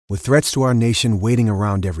With threats to our nation waiting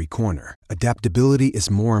around every corner, adaptability is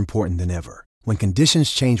more important than ever. When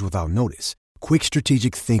conditions change without notice, quick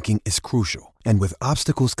strategic thinking is crucial. And with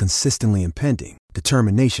obstacles consistently impending,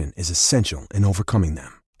 determination is essential in overcoming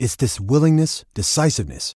them. It's this willingness,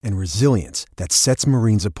 decisiveness, and resilience that sets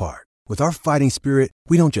Marines apart. With our fighting spirit,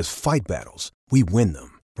 we don't just fight battles, we win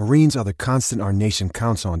them. Marines are the constant our nation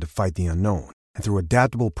counts on to fight the unknown. And through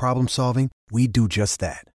adaptable problem solving, we do just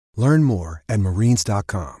that. Learn more at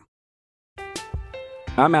marines.com.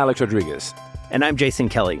 I'm Alex Rodriguez. And I'm Jason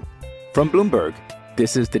Kelly. From Bloomberg,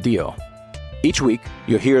 this is The Deal. Each week,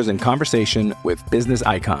 you'll hear us in conversation with business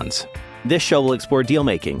icons. This show will explore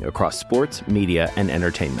deal-making across sports, media, and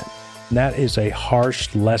entertainment. That is a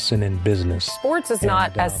harsh lesson in business. Sports is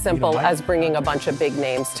not as simple as bringing a bunch of big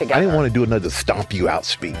names together. I didn't want to do another stomp you out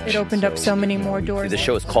speech. It opened up so many more doors. The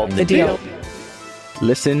show is called The Deal.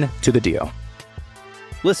 Listen to The Deal.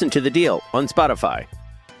 Listen to The Deal on Spotify.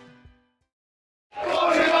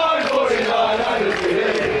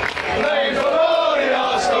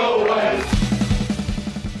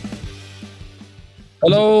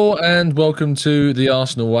 Hello and welcome to the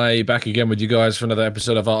Arsenal Way. Back again with you guys for another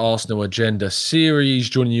episode of our Arsenal Agenda series.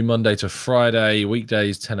 Joining you Monday to Friday,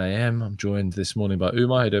 weekdays 10 a.m. I'm joined this morning by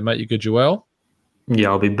Umar. How you doing, mate? You good? You well? Yeah,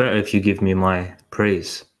 I'll be better if you give me my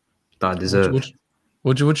praise that I deserve.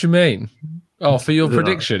 What do you mean? Oh, for your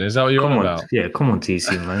prediction? Is that what you're on about? Yeah, come on,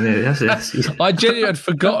 TC, man. That's I genuinely had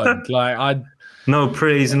forgotten. No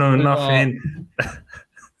praise, no nothing.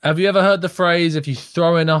 Have you ever heard the phrase, if you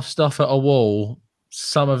throw enough stuff at a wall,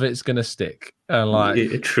 some of it's going to stick?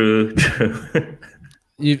 And True. I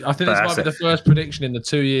think this might be the first prediction in the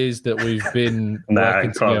 2 years that we've been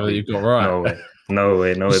working together that you've got right. No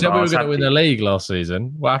way. You said we were going to win the league last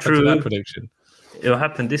season. What happened to that prediction? It'll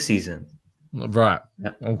happen this season. Right.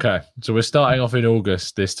 Yeah. Okay. So we're starting off in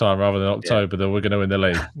August this time rather than October, that we're going to win the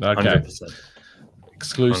league. Okay. 100%.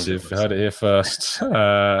 Exclusive. 100%. Heard it here first.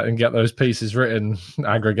 And get those pieces written.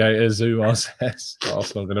 Aggregators. Umar says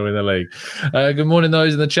Arsenal going to win the league. Good morning,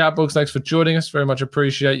 those in the chat box. Thanks for joining us. Very much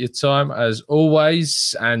appreciate your time as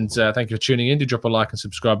always. And thank you for tuning in. Do drop a like and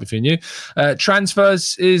subscribe if you're new.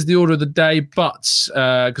 Transfers is the order of the day, but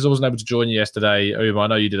because I wasn't able to join you yesterday, Umar, I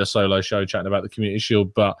know you did a solo show chatting about the Community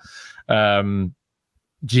Shield, but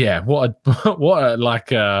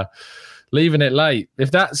leaving it late.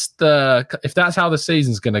 If that's how the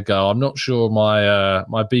season's going to go, I'm not sure my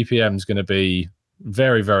BPM is going to be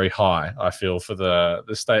very, very high. I feel for the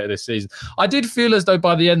state of this season. I did feel as though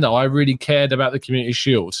by the end, though, I really cared about the Community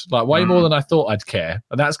Shield, way more than I thought I'd care,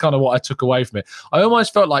 and that's kind of what I took away from it. I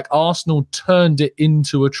almost felt like Arsenal turned it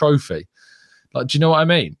into a trophy. Do you know what I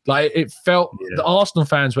mean? It felt the Arsenal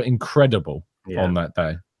fans were incredible on that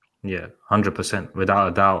day. Yeah, 100%, without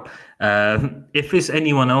a doubt. If it's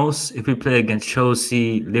anyone else, if we play against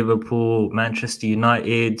Chelsea, Liverpool, Manchester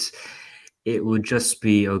United, it would just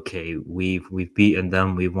be okay. We've beaten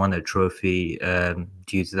them. We've won a trophy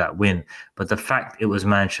due to that win. But the fact it was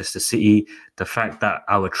Manchester City, the fact that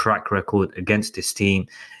our track record against this team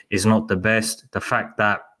is not the best, the fact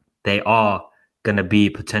that they are going to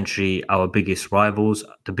be potentially our biggest rivals,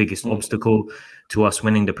 the biggest obstacle to us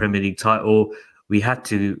winning the Premier League title. We had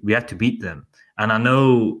to beat them. And I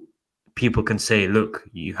know people can say, look,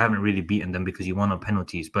 you haven't really beaten them because you won on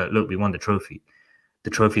penalties. But look, we won the trophy. The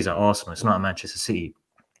trophy's at Arsenal. It's not at Manchester City.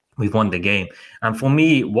 We've won the game. And for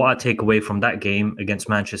me, what I take away from that game against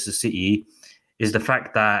Manchester City is the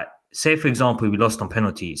fact that, say, for example, we lost on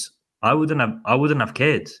penalties. I wouldn't have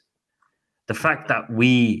cared. The fact that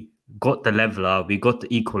we got the leveler, we got the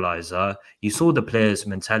equalizer. You saw the players'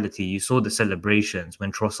 mentality. You saw the celebrations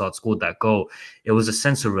when Trossard scored that goal. It was a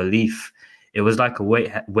sense of relief. It was like a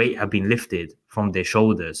weight had been lifted from their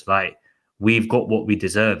shoulders. We've got what we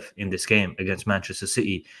deserve in this game against Manchester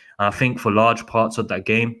City. And I think for large parts of that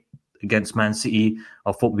game against Man City,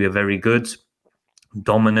 I thought we were very good,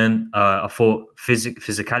 dominant. I thought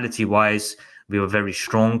physicality-wise, we were very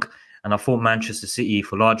strong. And I thought Manchester City,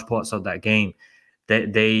 for large parts of that game,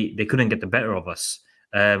 they couldn't get the better of us.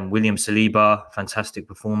 William Saliba, fantastic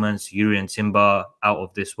performance. Jurrien Timber, out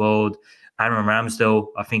of this world. Aaron Ramsdale,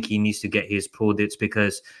 I think he needs to get his plaudits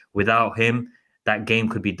because without him, that game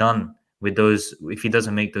could be done with those, if he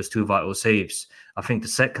doesn't make those two vital saves. I think the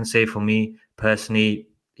second save for me, personally,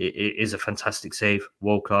 it is a fantastic save,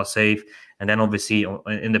 world-class save. And then obviously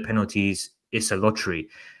in the penalties, it's a lottery.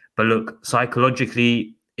 But look,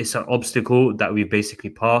 psychologically, it's an obstacle that we've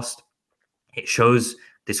basically passed. It shows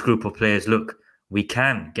this group of players, look, we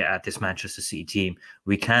can get at this Manchester City team.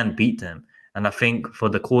 We can beat them. And I think for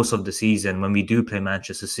the course of the season, when we do play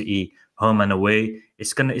Manchester City home and away,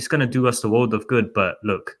 it's gonna do us the world of good. But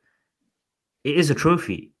look, it is a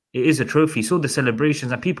trophy. It is a trophy. You saw the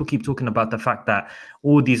celebrations, and people keep talking about the fact that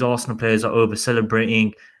all these Arsenal players are over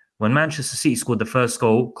celebrating. When Manchester City scored the first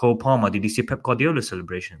goal, Cole Palmer, did you see Pep Guardiola's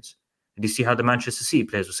celebrations? Did you see how the Manchester City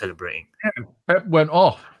players were celebrating? Yeah, Pep went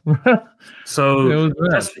off. So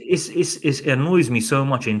it annoys me so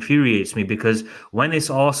much, it infuriates me, because when it's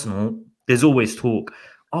Arsenal, there's always talk.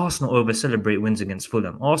 Arsenal over-celebrate wins against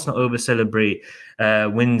Fulham. Arsenal over-celebrate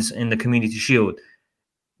wins in the Community Shield.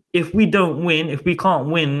 If we don't win, if we can't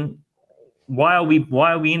win, why are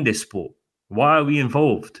we in this sport? Why are we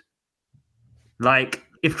involved? Like,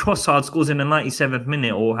 if Trossard scores in the 97th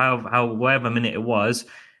minute or however minute it was,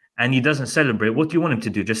 and he doesn't celebrate, what do you want him to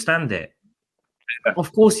do? Just stand there?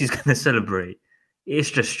 Of course he's going to celebrate.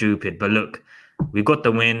 It's just stupid. But look, we got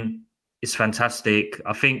the win. It's fantastic.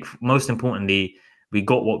 I think most importantly, we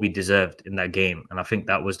got what we deserved in that game. And I think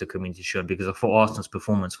that was the Community Shield, because I thought Arsenal's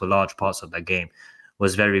performance for large parts of that game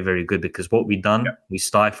was very, very good, because what we done, we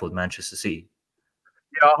stifled Manchester City.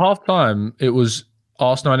 Yeah, at half-time, it was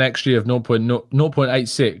Arsenal an XG of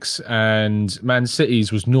 0.86 and Man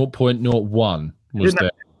City's was 0.01. Was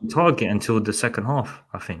there target until the second half,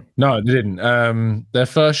 I think. No, they didn't. Their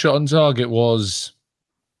first shot on target was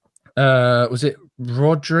it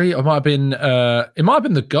Rodri? It might have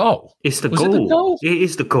been the goal. It's the goal. It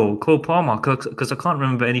is the goal. Cole Palmer, because I can't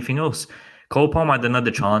remember anything else. Cole Palmer had another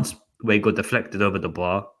chance where he got deflected over the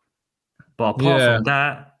bar. But apart from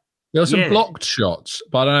that, there were some blocked shots,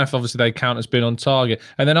 but I don't know if obviously they count as being on target.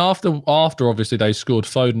 And then after obviously they scored,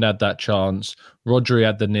 Foden had that chance. Rodri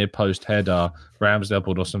had the near post header. Ramsdale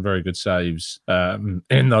pulled off some very good saves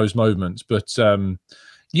in those moments. But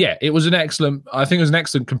it was an excellent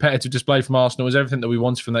competitive display from Arsenal. It was everything that we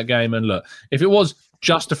wanted from that game. And look, if it was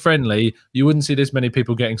just a friendly, you wouldn't see this many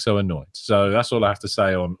people getting so annoyed. So that's all I have to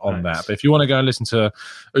say on that. But if you want to go and listen to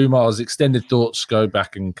Umar's extended thoughts, go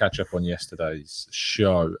back and catch up on yesterday's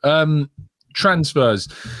show. Transfers.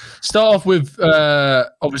 Start off with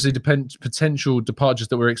obviously potential departures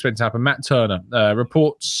that we're expecting to happen. Matt Turner.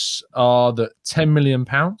 Reports are that £10 million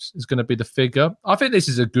is going to be the figure. I think this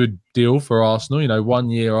is a good deal for Arsenal. 1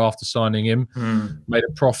 year after signing him, made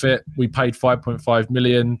a profit. We paid 5.5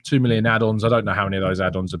 million, 2 million add-ons. I don't know how many of those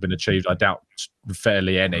add-ons have been achieved. I doubt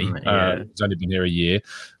fairly any. He's only been here a year.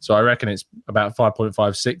 So I reckon it's about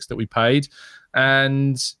 5.56 that we paid.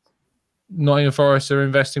 And Nottingham Forest are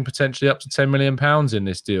investing potentially up to £10 million in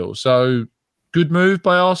this deal. So good move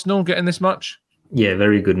by Arsenal getting this much? Yeah,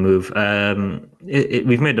 very good move.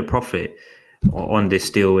 We've made a profit on this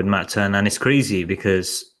deal with Matt Turner, and it's crazy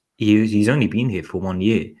because he's only been here for 1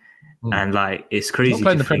 year. And it's crazy. He's not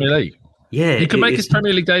playing the Premier League. Yeah. He could make his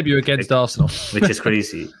Premier League debut against Arsenal. Which is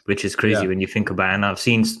crazy when you think about it. And I've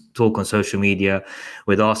seen talk on social media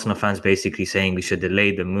with Arsenal fans basically saying we should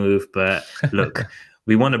delay the move. But look,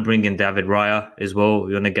 we want to bring in David Raya as well.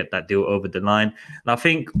 We want to get that deal over the line. And I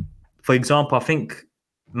think, for example,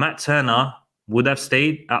 Matt Turner would have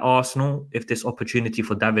stayed at Arsenal if this opportunity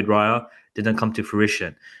for David Raya didn't come to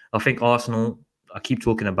fruition. I think Arsenal, I keep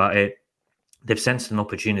talking about it, they've sensed an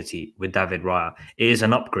opportunity with David Raya. It is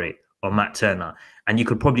an upgrade on Matt Turner. And you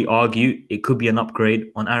could probably argue it could be an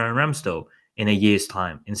upgrade on Aaron Ramsdale in a year's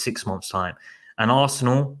time, in 6 months' time. And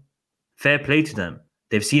Arsenal, fair play to them.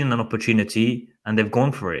 They've seen an opportunity and they've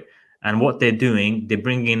gone for it. And what they're doing, they're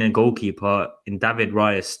bringing in a goalkeeper in David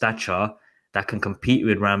Raya's stature that can compete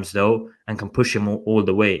with Ramsdale and can push him all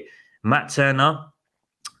the way. Matt Turner,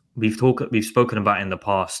 we've spoken about in the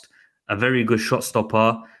past, a very good shot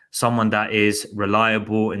stopper, someone that is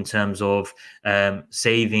reliable in terms of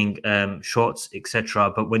saving shots,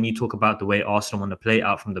 etc. But when you talk about the way Arsenal want to play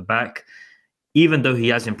out from the back, even though he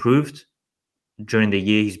has improved during the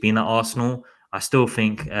year he's been at Arsenal, I still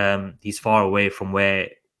think he's far away from where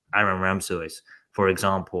Aaron Ramsdale is, for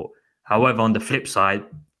example. However, on the flip side,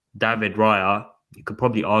 David Raya, you could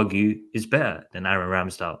probably argue, is better than Aaron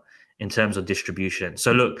Ramsdale in terms of distribution.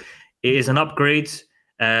 So look, it is an upgrade.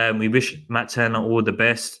 We wish Matt Turner all the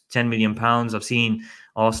best. £10 million. I've seen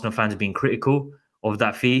Arsenal fans being critical of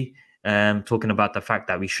that fee, talking about the fact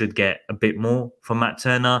that we should get a bit more from Matt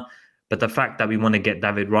Turner. But the fact that we want to get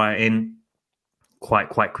David Raya in quite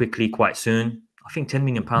quickly, quite soon, I think £10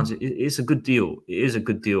 million is a good deal. It is a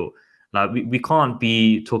good deal. Like we can't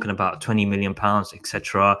be talking about £20 million,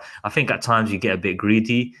 etc. I think at times you get a bit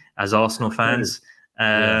greedy as Arsenal fans.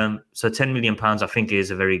 So £10 million, I think,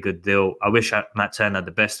 is a very good deal. I wish Matt Turner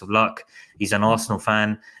the best of luck. He's an Arsenal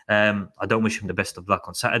fan. I don't wish him the best of luck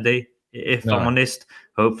on Saturday, if I'm honest.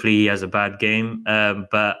 Hopefully he has a bad game.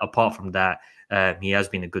 But apart from that, he has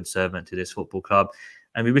been a good servant to this football club.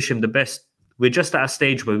 And we wish him the best. We're just at a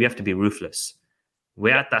stage where we have to be ruthless.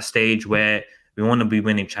 We're at that stage where we We want to be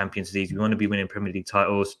winning Champions League. We want to be winning Premier League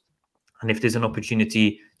titles. And if there's an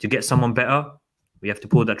opportunity to get someone better, we have to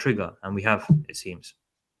pull that trigger. And we have, it seems.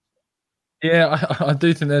 Yeah, I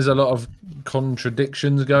do think there's a lot of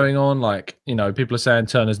contradictions going on. Like, people are saying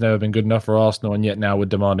Turner's never been good enough for Arsenal, and yet now we're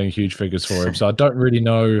demanding huge figures for him. So I don't really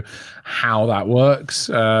know how that works.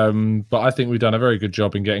 But I think we've done a very good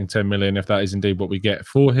job in getting 10 million, if that is indeed what we get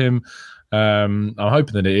for him. I'm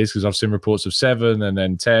hoping that it is, because I've seen reports of 7 and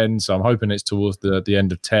then 10. So I'm hoping it's towards the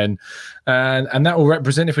end of 10. And that will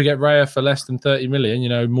represent, if we get Raya for less than 30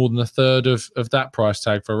 million, more than a third of that price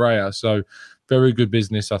tag for Raya. So very good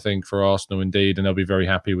business, I think, for Arsenal indeed, and they'll be very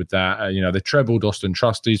happy with that. They trebled Austin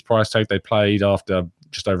Trusty's price tag they played after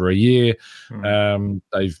just over a year.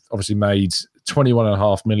 They've obviously made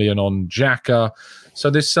 21.5 million on Xhaka. So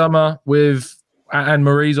this summer, and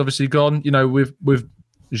Marie's obviously gone, with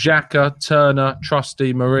Xhaka, Turner,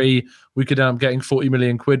 Trusty, Marie, we could end up getting 40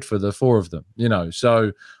 million quid for the 4 of them,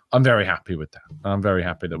 So I'm very happy with that. I'm very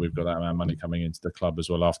happy that we've got that amount of money coming into the club as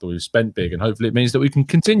well after we've spent big. And hopefully it means that we can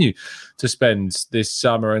continue to spend this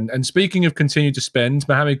summer. And speaking of continue to spend,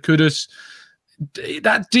 Mohammed Kudus,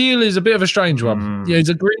 that deal is a bit of a strange one. Yeah, he's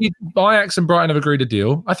agreed. Ajax and Brighton have agreed a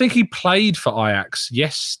deal. I think he played for Ajax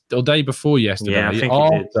day before yesterday. Yeah, I think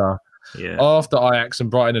he did. After Ajax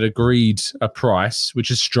and Brighton had agreed a price,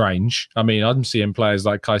 which is strange. I mean, I'm seeing players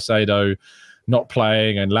like Caicedo not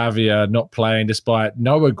playing and Lavia not playing, despite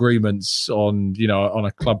no agreements on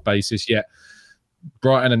a club basis yet.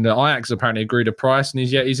 Brighton and the Ajax apparently agreed a price, and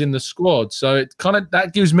he's in the squad. So it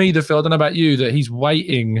that gives me the feel, I don't know about you, that he's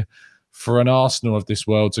waiting for an Arsenal of this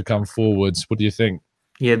world to come forwards. What do you think?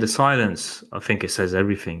 Yeah, the silence, I think it says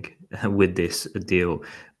everything with this deal,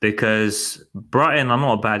 because Brighton are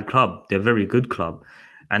not a bad club. They're a very good club.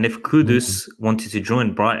 And if Kudus wanted to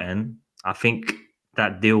join Brighton, I think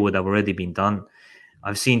that deal would have already been done.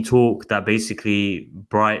 I've seen talk that basically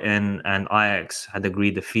Brighton and Ajax had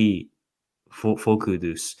agreed a fee for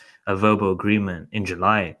Kudus, a verbal agreement in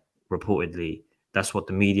July, reportedly. That's what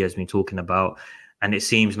the media has been talking about. And it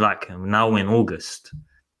seems like now we're in August,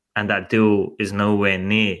 and that deal is nowhere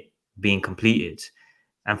near being completed.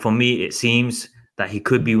 And for me, it seems that he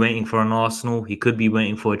could be waiting for an Arsenal. He could be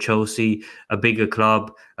waiting for a Chelsea, a bigger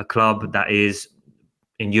club, a club that is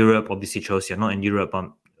in Europe. Obviously, Chelsea are not in Europe.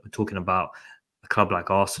 I'm talking about a club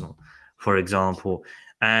like Arsenal, for example.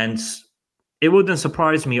 And it wouldn't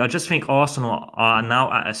surprise me. I just think Arsenal are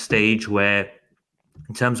now at a stage where,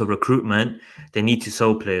 in terms of recruitment, they need to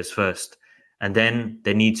sell players first. And then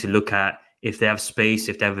they need to look at if they have space,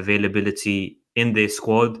 if they have availability in their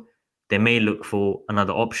squad, they may look for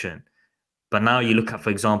another option. But now you look at, for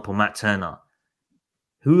example, Matt Turner.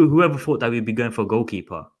 Whoever thought that we'd be going for a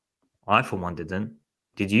goalkeeper? I, for one, didn't.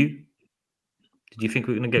 Did you? Did you think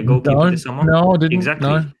we were going to get a goalkeeper this summer? No, I didn't. Exactly.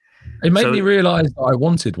 No. It made me realise that I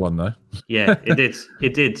wanted one, though. Yeah, it did.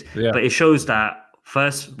 It did. Yeah. But it shows that,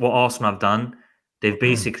 first, what Arsenal have done, they've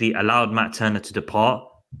basically allowed Matt Turner to depart.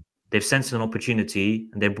 They've sensed an opportunity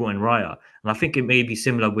and they brought in Raya. And I think it may be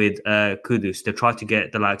similar with Kudus. They tried to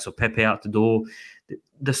get the likes of Pepe out the door.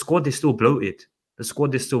 The squad is still bloated.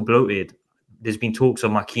 There's been talks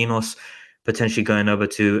of Marquinhos potentially going over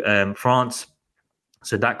to France.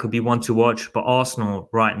 So that could be one to watch. But Arsenal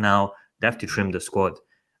right now, they have to trim the squad.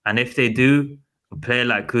 And if they do, a player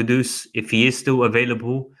like Kudus, if he is still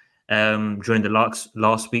available during the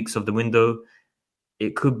last weeks of the window,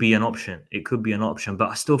 it could be an option. But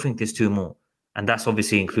I still think there's 2 more. And that's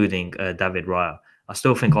obviously including David Raya. I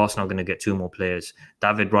still think Arsenal are going to get 2 more players.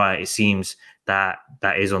 David Raya, it seems that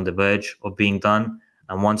is on the verge of being done.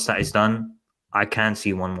 And once that is done, I can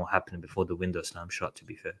see 1 more happening before the window slams shut, to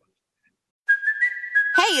be fair.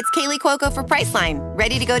 Hey, it's Kaylee Cuoco for Priceline.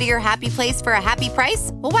 Ready to go to your happy place for a happy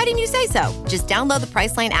price? Well, why didn't you say so? Just download the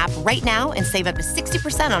Priceline app right now and save up to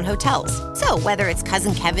 60% on hotels. So whether it's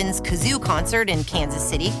Cousin Kevin's Kazoo Concert in Kansas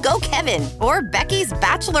City, go Kevin, or Becky's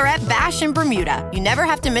Bachelorette Bash in Bermuda, you never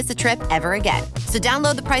have to miss a trip ever again. So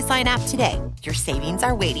download the Priceline app today. Your savings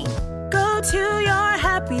are waiting. Go to your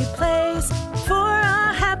happy place for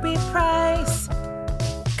a happy price.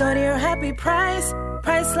 Go to your happy price,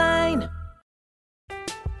 Priceline.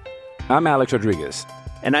 I'm Alex Rodriguez.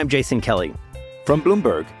 And I'm Jason Kelly. From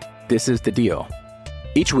Bloomberg, this is The Deal.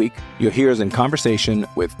 Each week, you'll hear us in conversation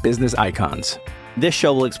with business icons. This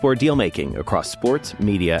show will explore deal-making across sports,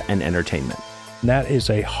 media, and entertainment. That is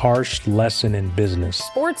a harsh lesson in business.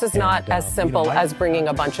 Sports is not as simple as bringing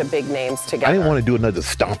a bunch of big names together. I didn't want to do another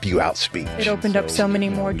stomp you out speech. It opened up so many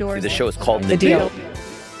more doors. The show is called The Deal.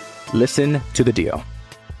 Listen to The Deal.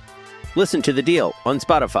 Listen to The Deal on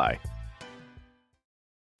Spotify.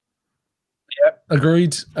 Yep,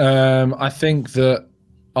 agreed. I think that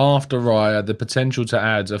after Raya, the potential to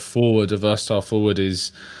add a versatile forward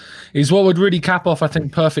is what would really cap off, I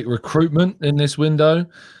think, perfect recruitment in this window.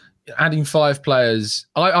 Adding 5 players.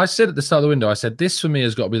 I said at the start of the window, I said, this for me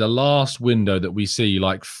has got to be the last window that we see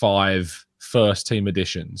like 5 first-team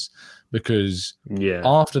additions, because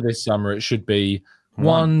after this summer, it should be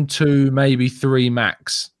 1, 2, maybe 3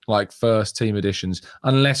 max, like first-team additions,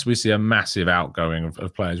 unless we see a massive outgoing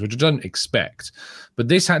of players, which I don't expect. But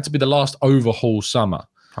this had to be the last overhaul summer.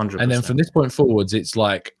 100%. And then from this point forwards, it's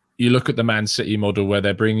like you look at the Man City model where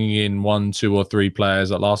they're bringing in 1, 2, or 3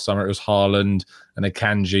 players. Like last summer, it was Haaland and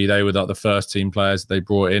Akanji. They were like the first-team players that they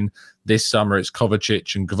brought in. This summer, it's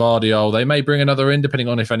Kovacic and Gvardiol. They may bring another in, depending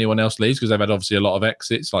on if anyone else leaves, because they've had obviously a lot of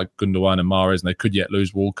exits, like Gundogan and Mahrez, and they could yet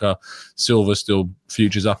lose Walker. Silva still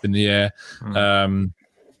futures up in the air.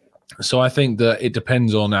 So I think that it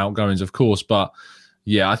depends on outgoings, of course, but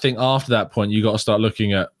yeah, I think after that point, you got to start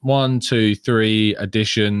looking at 1, 2, 3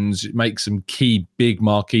 additions, make some key big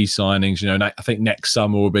marquee signings. You know, I think next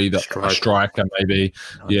summer will be a striker, maybe.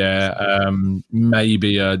 100%. Yeah,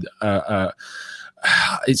 maybe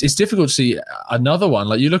it's difficult to see another one.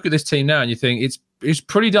 Like you look at this team now and you think it's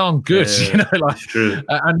pretty darn good. You know, like, true.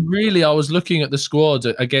 And really, I was looking at the squad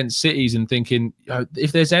against Cities and thinking,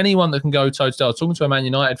 if there's anyone that can go toe-to-toe. I was talking to a Man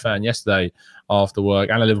United fan yesterday after work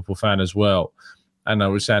and a Liverpool fan as well. And I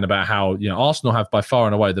was saying about how, you know, Arsenal have by far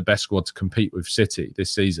and away the best squad to compete with City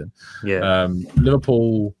this season. Yeah.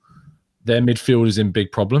 Liverpool, their midfield is in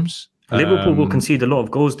big problems. Liverpool will concede a lot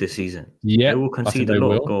of goals this season. Yeah, they will concede a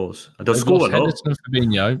lot of goals. They'll score a lot. Henderson,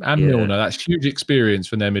 Fabinho, and Milner. That's huge experience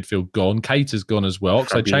from their midfield gone. Keita's gone as well.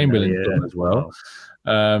 So Chamberlain's gone as well.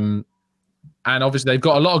 And obviously they've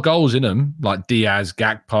got a lot of goals in them, like Diaz,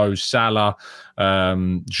 Gakpo, Salah,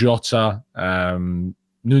 Jota,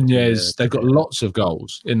 Nunez. They've got lots of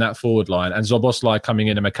goals in that forward line, and Szoboszlai coming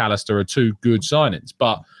in and McAllister are 2 good signings.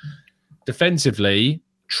 But defensively,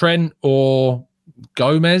 Trent or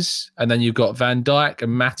Gomez, and then you've got Van Dijk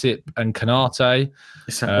and Matip and Konate.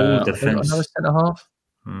 It's an all defense. Another centre half.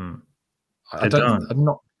 I don't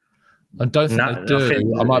think they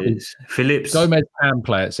do. I might be. Phillips. Gomez can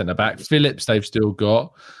play at centre back. Phillips they've still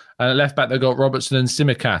got, and at left back they've got Robertson and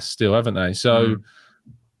Tsimikas still, haven't they? So.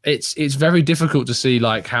 It's very difficult to see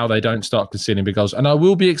like how they don't start conceding big goals. And I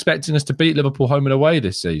will be expecting us to beat Liverpool home and away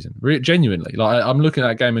this season. Genuinely. Like I'm looking at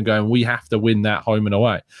that game and going, we have to win that home and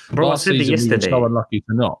away. Bro, Last season, we were so unlucky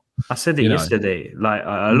to not. I said it yesterday. Like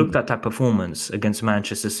I looked at that performance against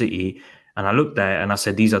Manchester City and I looked at it and I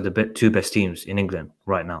said, these are the 2 best teams in England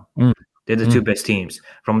right now. They're the 2 best teams.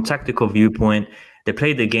 From a tactical viewpoint, they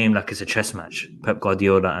play the game like it's a chess match. Pep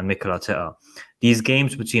Guardiola and Mikel Arteta. These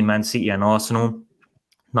games between Man City and Arsenal,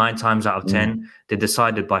 9 times out of 10, they're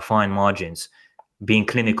decided by fine margins, being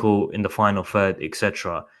clinical in the final third,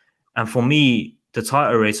 etc. And for me, the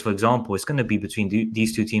title race, for example, is going to be between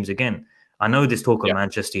these 2 teams again. I know there's talk of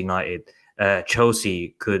Manchester United.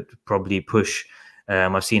 Chelsea could probably push.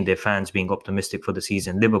 I've seen their fans being optimistic for the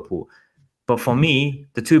season. Liverpool. But for me,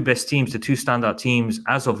 the 2 best teams, the 2 standout teams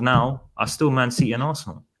as of now are still Man City and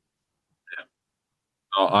Arsenal.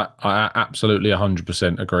 I absolutely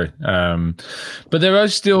 100% agree. But there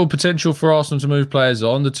is still potential for Arsenal to move players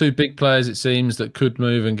on. The 2 big players, it seems, that could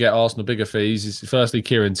move and get Arsenal bigger fees is firstly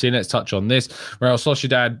Kieran Tierney. Let's touch on this. Real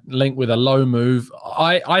Sociedad linked with a low move.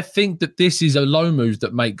 I think that this is a low move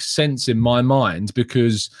that makes sense in my mind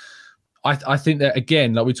because I think that,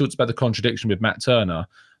 again, like we talked about the contradiction with Matt Turner,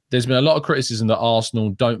 there's been a lot of criticism that Arsenal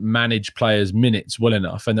don't manage players' minutes well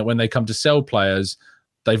enough and that when they come to sell players,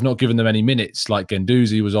 they've not given them any minutes, like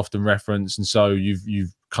Guendouzi was often referenced, and so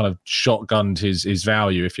you've kind of shotgunned his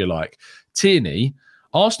value, if you like. Tierney,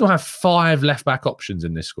 Arsenal have 5 left-back options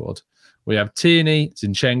in this squad. We have Tierney,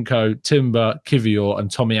 Zinchenko, Timber, Kivior,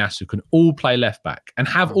 and Tomiyasu can all play left-back and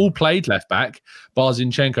have all played left-back, bar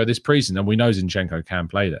Zinchenko this preseason, and we know Zinchenko can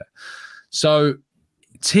play there. So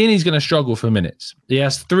Tierney's going to struggle for minutes. He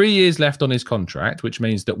has 3 years left on his contract, which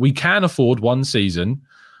means that we can afford 1 season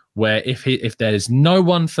where if there's no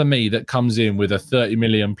one for me that comes in with a 30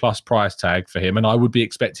 million plus price tag for him, and I would be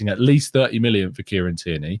expecting at least 30 million for Kieran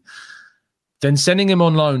Tierney, then sending him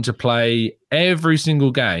on loan to play every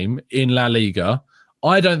single game in La Liga,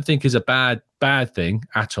 I don't think is a bad thing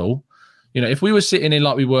at all. You know, if we were sitting in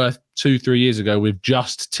like we were 2-3 years ago with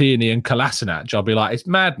just Tierney and Kolasinac, I'll be like, it's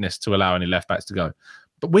madness to allow any left backs to go.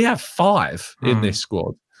 But we have 5 in this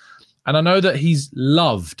squad. And I know that he's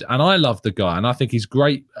loved, and I love the guy, and I think he's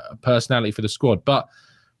great personality for the squad. But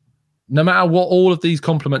no matter what all of these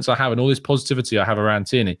compliments I have and all this positivity I have around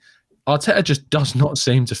Tierney, Arteta just does not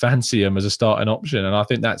seem to fancy him as a starting option. And I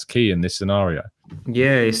think that's key in this scenario.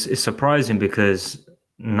 Yeah, it's surprising because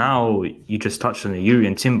now you just touched on the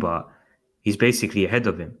Jurriën Timber. He's basically ahead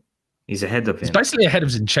of him. He's basically ahead of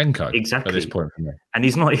Zinchenko. Exactly. At this point. And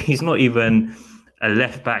he's not even a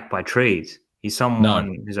left back by trade. He's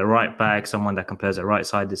someone who's a right back, someone that can play as a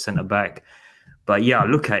right-sided centre back. But yeah,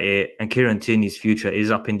 look at it, and Kieran Tierney's future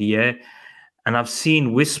is up in the air. And I've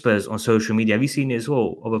seen whispers on social media. Have you seen it as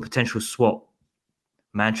well, of a potential swap?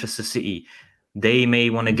 Manchester City, they may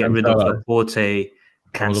want to get rid of Laporte,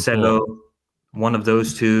 Cancelo, one of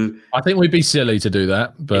those two. I think we'd be silly to do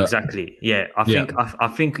that. But exactly, yeah. I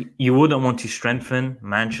think you wouldn't want to strengthen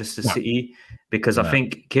Manchester City, because I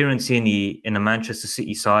think Kieran Tierney in a Manchester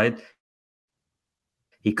City side,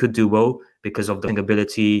 he could do well because of the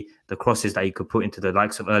ability, the crosses that he could put into the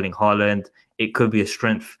likes of Erling Haaland. It could be a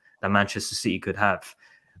strength that Manchester City could have.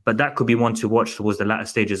 But that could be one to watch towards the latter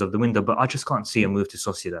stages of the window. But I just can't see a move to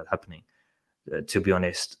Sociedad happening, to be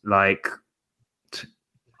honest. Like,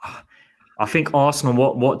 I think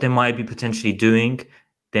Arsenal, what they might be potentially doing,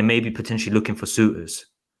 they may be potentially looking for suitors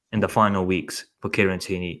in the final weeks for Kieran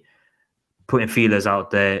Tierney, putting feelers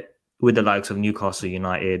out there with the likes of Newcastle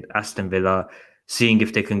United, Aston Villa, seeing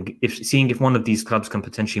if one of these clubs can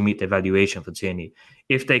potentially meet their valuation for Tierney.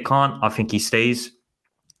 If they can't, I think he stays.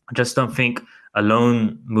 I just don't think a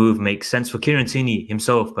loan move makes sense for Kieran Tierney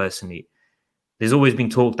himself personally. There's always been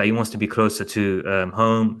talk that he wants to be closer to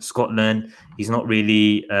home, Scotland. He's not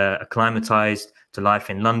really acclimatized to life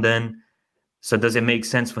in London. So does it make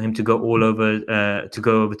sense for him to go over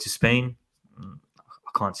to Spain?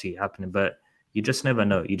 I can't see it happening, but you just never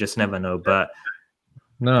know. But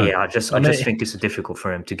I just think it's difficult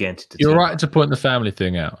for him to get into the team. You're right to point the family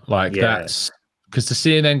thing out. That's because to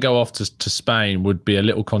see him then go off to Spain would be a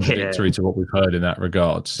little contradictory to what we've heard in that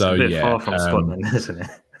regard. So it's a bit far from Scotland, isn't it?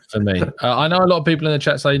 For me, I know a lot of people in the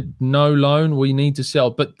chat say no loan, we need to sell.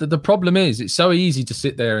 But the problem is, it's so easy to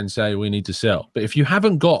sit there and say we need to sell. But if you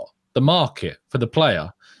haven't got the market for the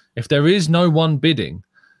player, if there is no one bidding,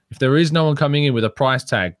 if there is no one coming in with a price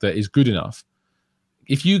tag that is good enough,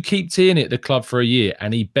 if you keep Tierney at the club for a year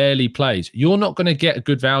and he barely plays, you're not going to get a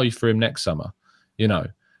good value for him next summer,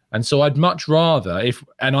 And so I'd much rather,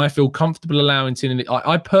 and I feel comfortable allowing Tierney.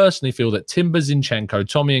 I personally feel that Timber, Zinchenko,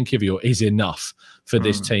 Tommy and Kivior is enough for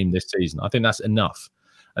this team this season. I think that's enough.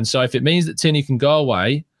 And so if it means that Tierney can go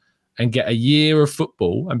away and get a year of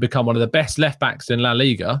football and become one of the best left backs in La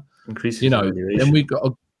Liga, then we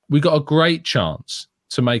got a great chance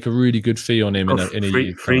to make a really good fee on him in a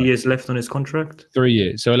year. 3 years left on his contract? 3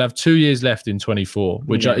 years. So he'll have 2 years left in 24,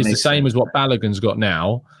 which is the same as what Balogun's got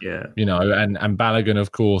now. Yeah. And Balogun,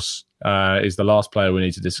 of course, is the last player we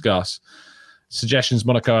need to discuss. Suggestions,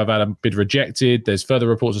 Monaco have had a bid rejected. There's further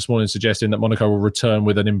reports this morning suggesting that Monaco will return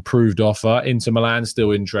with an improved offer. Inter Milan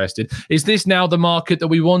still interested. Is this now the market that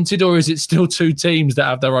we wanted, or is it still two teams that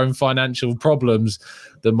have their own financial problems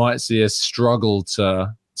that might see us struggle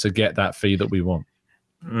to get that fee that we want?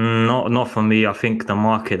 Not for me. I think the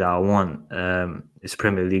market that I want is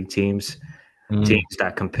Premier League teams, teams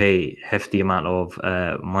that can pay hefty amount of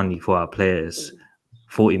money for our players,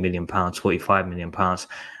 £40 million, £45 million.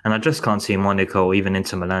 And I just can't see Monaco or even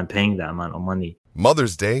Inter Milan paying that amount of money.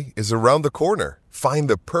 Mother's Day is around the corner. Find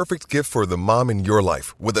the perfect gift for the mom in your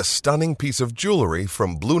life with a stunning piece of jewelry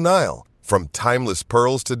from Blue Nile. From timeless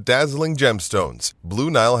pearls to dazzling gemstones, Blue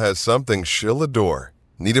Nile has something she'll adore.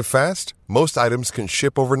 Need it fast? Most items can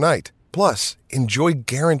ship overnight. Plus, enjoy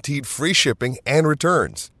guaranteed free shipping and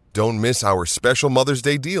returns. Don't miss our special Mother's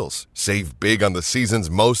Day deals. Save big on the season's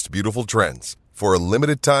most beautiful trends. For a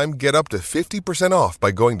limited time, get up to 50% off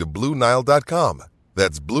by going to BlueNile.com.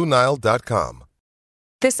 That's BlueNile.com.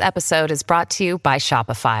 This episode is brought to you by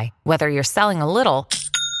Shopify. Whether you're selling a little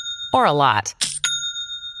or a lot,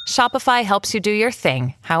 Shopify helps you do your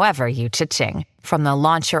thing, however you cha-ching. From the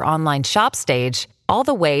launch your online shop stage, all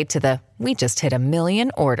the way to the we just hit 1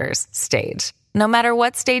 million orders stage. No matter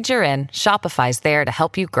what stage you're in, Shopify's there to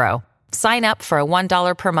help you grow. Sign up for a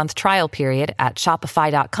 $1 per month trial period at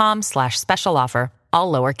shopify.com/special offer,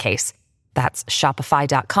 all lowercase. That's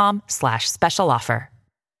shopify.com/special offer.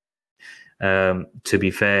 To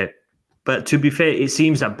be fair, it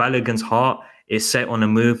seems that Balogun's heart is set on a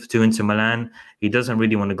move to Inter Milan. He doesn't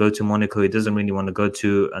really want to go to Monaco. He doesn't really want to go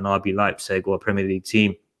to an RB Leipzig or a Premier League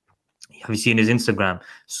team. Have you seen his Instagram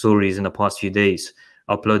stories in the past few days,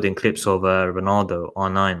 uploading clips of Ronaldo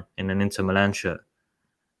R9 in an Inter Milan shirt?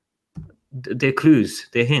 They're clues,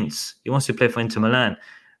 they're hints. He wants to play for Inter Milan.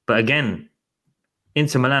 But again,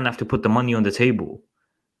 Inter Milan have to put the money on the table.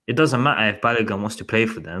 It doesn't matter if Balogun wants to play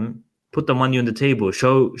for them. Put the money on the table.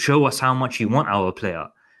 Show us how much you want our player.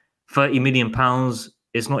 £30 million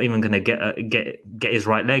is not even going to get his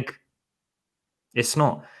right leg. It's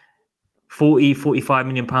not. 45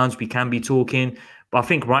 million pounds, we can be talking. But I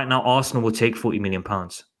think right now Arsenal will take 40 million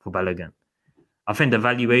pounds for Balogun. I think the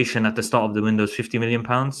valuation at the start of the window is 50 million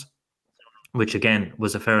pounds, which again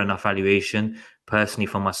was a fair enough valuation personally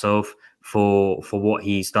for myself for what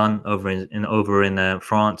he's done over in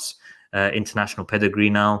France, international pedigree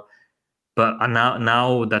now. But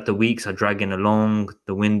now that the weeks are dragging along,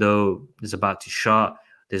 the window is about to shut.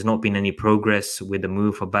 There's not been any progress with the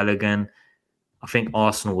move for Balogun. I think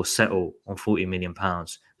Arsenal will settle on 40 million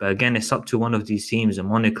pounds. But again, it's up to one of these teams, in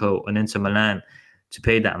Monaco and Inter Milan, to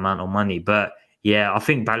pay that amount of money. But yeah, I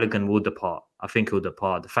think Balogun will depart. I think he'll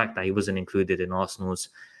depart. The fact that he wasn't included in Arsenal's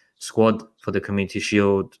squad for the Community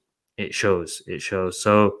Shield, it shows.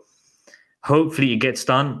 So hopefully it gets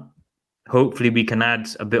done. Hopefully we can add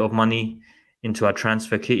a bit of money into our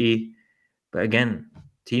transfer kitty. But again,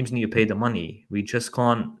 teams need to pay the money.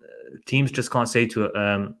 Teams just can't say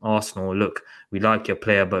to Arsenal, look, we like your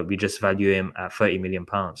player, but we just value him at 30 million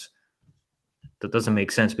pounds. That doesn't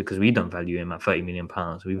make sense because we don't value him at 30 million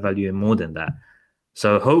pounds. We value him more than that.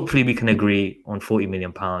 So hopefully we can agree on 40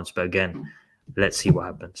 million pounds. But again, let's see what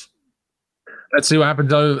happens. Let's see what happens,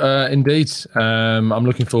 though, indeed. I'm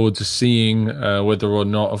looking forward to seeing whether or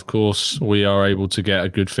not, of course, we are able to get a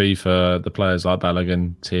good fee for the players like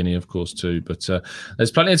Balogun, Tierney, of course, too. But there's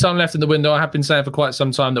plenty of time left in the window. I have been saying for quite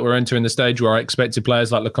some time that we're entering the stage where I expected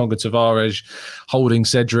players like Lokonga Tavares, Holding,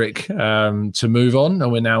 Cedric to move on. And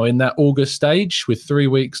we're now in that August stage with 3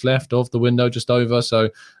 weeks left of the window, just over. So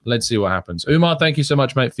let's see what happens. Umar, thank you so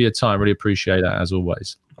much, mate, for your time. Really appreciate that, as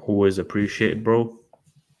always. Always appreciate it, bro.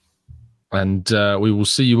 And we will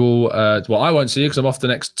see you all. Well, I won't see you because I'm off the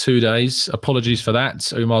next 2 days. Apologies for that.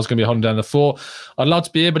 Umar's going to be holding down the fort. I'd love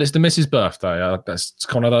to be here, but it's the missus' birthday. That's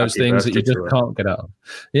one of those things that you just can't get out of.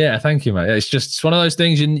 Yeah, thank you, mate. It's one of those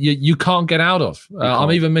things you can't get out of.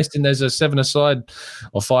 I'm even missing. There's a 7-a-side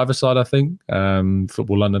or 5-a-side, I think,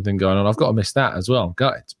 Football London thing going on. I've got to miss that as well.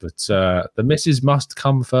 Gutted, but the missus must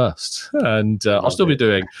come first, and I'll still be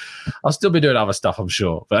doing other stuff, I'm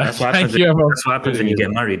sure. But thank you, everyone. That's what happens when you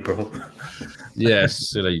get married, bro.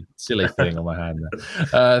 Yes, silly thing on my hand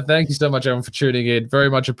there. Thank you so much, everyone, for tuning in.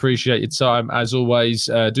 Very much appreciate your time. As always,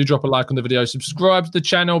 do drop a like on the video. Subscribe to the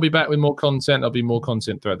channel. I'll be back with more content. There'll be more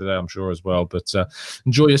content throughout the day, I'm sure, as well. But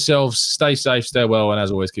enjoy yourselves. Stay safe, stay well. And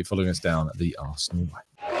as always, keep following us down at the Arsenal Way.